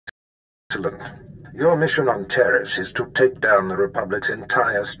Excellent. Your mission on Taris is to take down the Republic's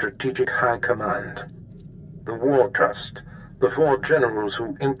entire strategic high command. The War Trust, the 4 generals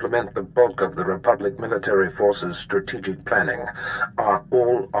who implement the bulk of the Republic military force's strategic planning, are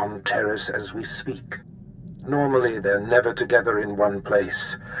all on Taris as we speak. Normally, they're never together in one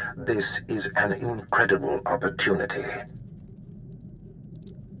place. This is an incredible opportunity.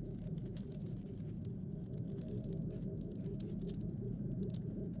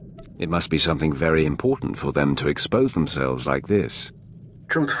 It must be something very important for them to expose themselves like this.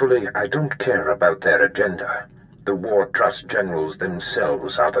 Truthfully, I don't care about their agenda. The War Trust generals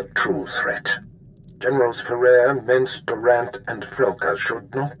themselves are the true threat. Generals Ferrer, Mence, Durant, and Frelka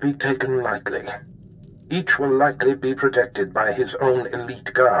should not be taken lightly. Each will likely be protected by his own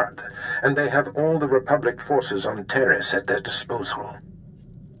elite guard, and they have all the Republic forces on Taris at their disposal.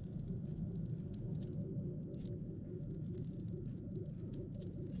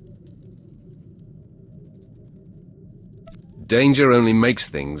 Danger only makes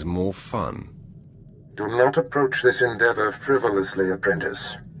things more fun. Do not approach this endeavor frivolously,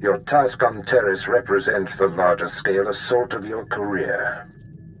 apprentice. Your task on Taris represents the larger-scale assault of your career.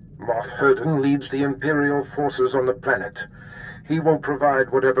 Moff Herden leads the Imperial forces on the planet. He will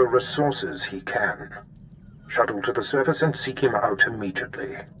provide whatever resources he can. Shuttle to the surface and seek him out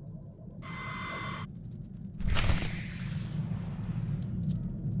immediately.